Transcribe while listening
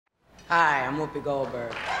Hi, I'm Whoopi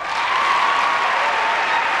Goldberg.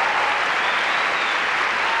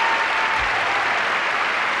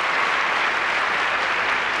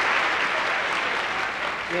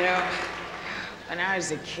 You know, when I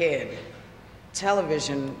was a kid,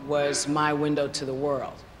 television was my window to the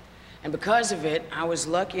world. And because of it, I was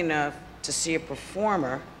lucky enough to see a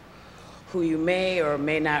performer who you may or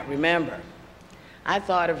may not remember. I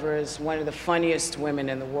thought of her as one of the funniest women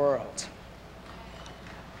in the world.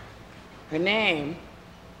 Her name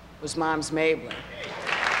was Moms Mabley.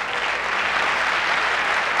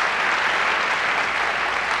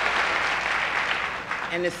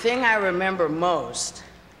 And the thing I remember most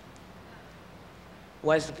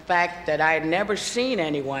was the fact that I had never seen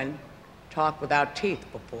anyone talk without teeth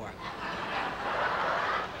before.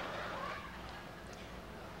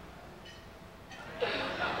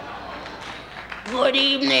 Good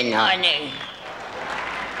evening, honey.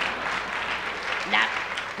 Now,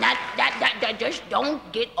 just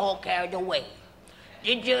don't get all carried away.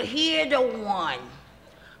 Did you hear the one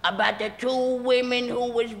about the two women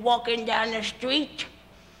who was walking down the street?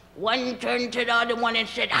 One turned to the other one and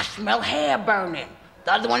said, "I smell hair burning."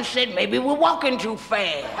 The other one said, "Maybe we're walking too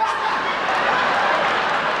fast."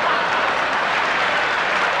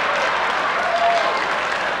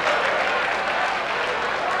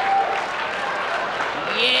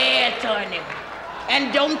 Yes, honey.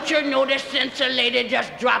 And don't you know the censor lady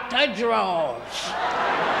just dropped her drawers?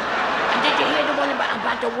 And did you hear the one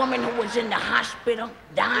about the woman who was in the hospital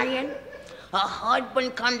dying? Her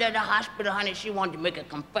husband come to the hospital, honey. She wanted to make a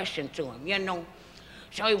confession to him, you know.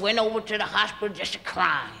 So he went over to the hospital just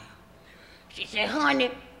crying. She said,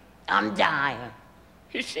 "Honey, I'm dying."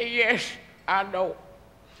 He said, "Yes, I know."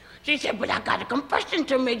 She said, "But I got a confession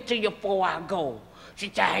to make to you before I go." She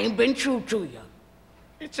said, "I ain't been true to you."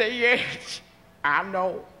 He said, "Yes, I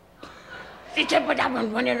know." She said, "But I've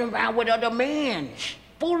been running around with other men,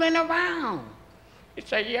 fooling around." He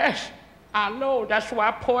said, "Yes, I know. That's why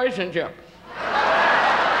I poisoned you."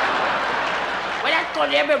 Well, that's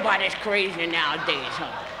because everybody's crazy nowadays,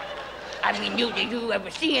 huh? I mean, you ever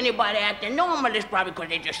see anybody acting normal? It's probably because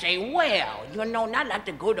they just ain't well. You know, not like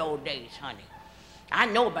the good old days, honey. I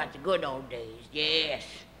know about the good old days, yes.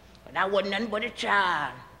 But I wasn't nothing but a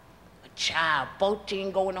child. A child,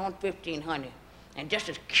 14 going on 15, honey. And just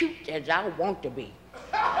as cute as I want to be.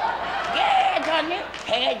 Yeah, honey.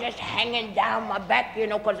 Hair just hanging down my back, you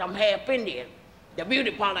know, because I'm half Indian. The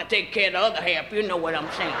beauty parlor take care of the other half, you know what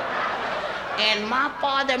I'm saying. And my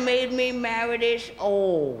father made me marry this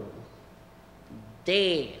old,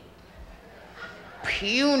 dead,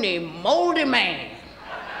 puny, moldy man.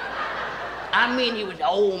 I mean, he was an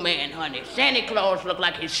old man, honey. Santa Claus looked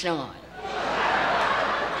like his son.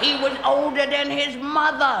 He was older than his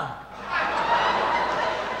mother.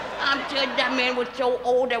 I'm telling you, that man was so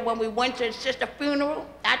old that when we went to his sister's funeral,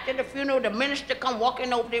 after the funeral, the minister come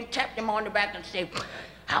walking over there, tapped him on the back and said,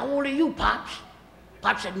 "How old are you, Pops?"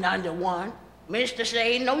 Pops said, "91. Minister said,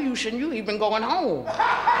 "Ain't no use in you even going home." Yes,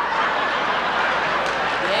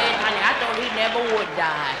 honey, I thought he never would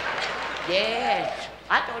die. Yes,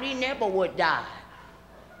 I thought he never would die.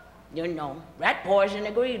 You know, rat poison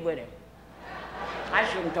agreed with him. I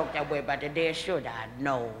shouldn't talk that way about the dead, should I?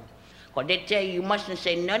 No. Because they tell you mustn't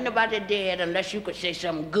say nothing about the dead unless you could say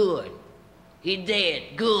something good. He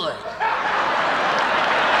dead, good.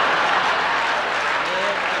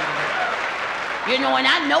 You know, and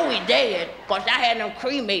I know he dead, because I had him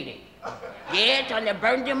cremated. Yeah, till they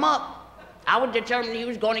burned him up. I was determined he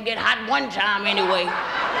was going to get hot one time anyway.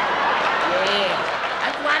 Yeah,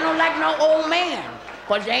 that's why I don't like no old man,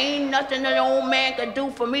 because there ain't nothing an old man can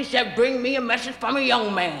do for me except bring me a message from a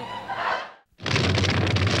young man.